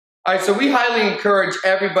All right, so we highly encourage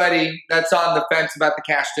everybody that's on the fence about the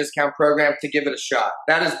cash discount program to give it a shot.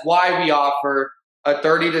 That is why we offer a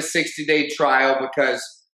 30 to 60 day trial, because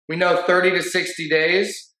we know 30 to 60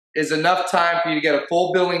 days is enough time for you to get a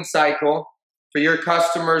full billing cycle, for your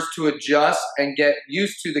customers to adjust and get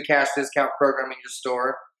used to the cash discount program in your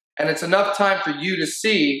store. And it's enough time for you to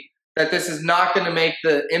see that this is not going to make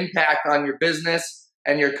the impact on your business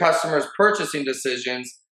and your customers' purchasing decisions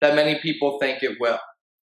that many people think it will.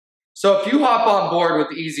 So if you hop on board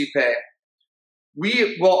with EasyPay,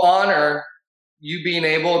 we will honor you being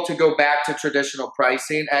able to go back to traditional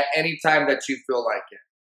pricing at any time that you feel like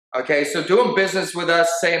it. Okay, so doing business with us,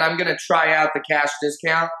 saying I'm gonna try out the cash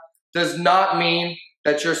discount, does not mean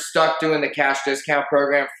that you're stuck doing the cash discount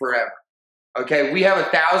program forever. Okay, we have a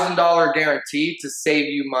 $1,000 guarantee to save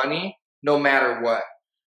you money no matter what.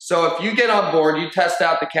 So if you get on board, you test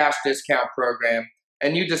out the cash discount program,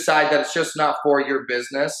 and you decide that it's just not for your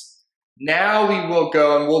business, now we will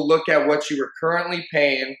go and we'll look at what you were currently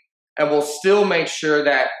paying, and we'll still make sure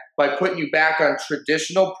that by putting you back on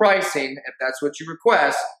traditional pricing, if that's what you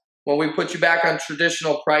request, when we put you back on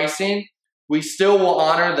traditional pricing, we still will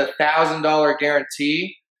honor the $1,000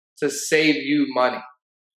 guarantee to save you money.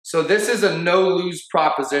 So this is a no-lose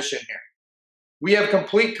proposition here. We have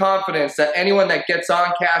complete confidence that anyone that gets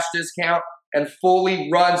on cash discount and fully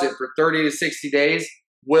runs it for 30 to 60 days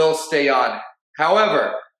will stay on it.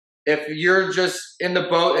 However, if you're just in the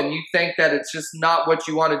boat and you think that it's just not what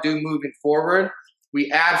you want to do moving forward,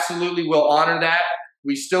 we absolutely will honor that.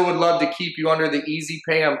 We still would love to keep you under the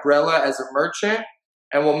EasyPay umbrella as a merchant,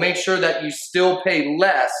 and we'll make sure that you still pay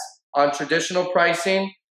less on traditional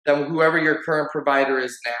pricing than whoever your current provider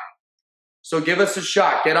is now. So give us a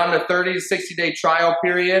shot. Get on the 30 to 60 day trial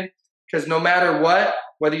period, because no matter what,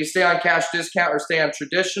 whether you stay on cash discount or stay on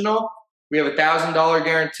traditional, we have a $1,000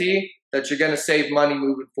 guarantee that you're going to save money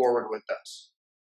moving forward with us.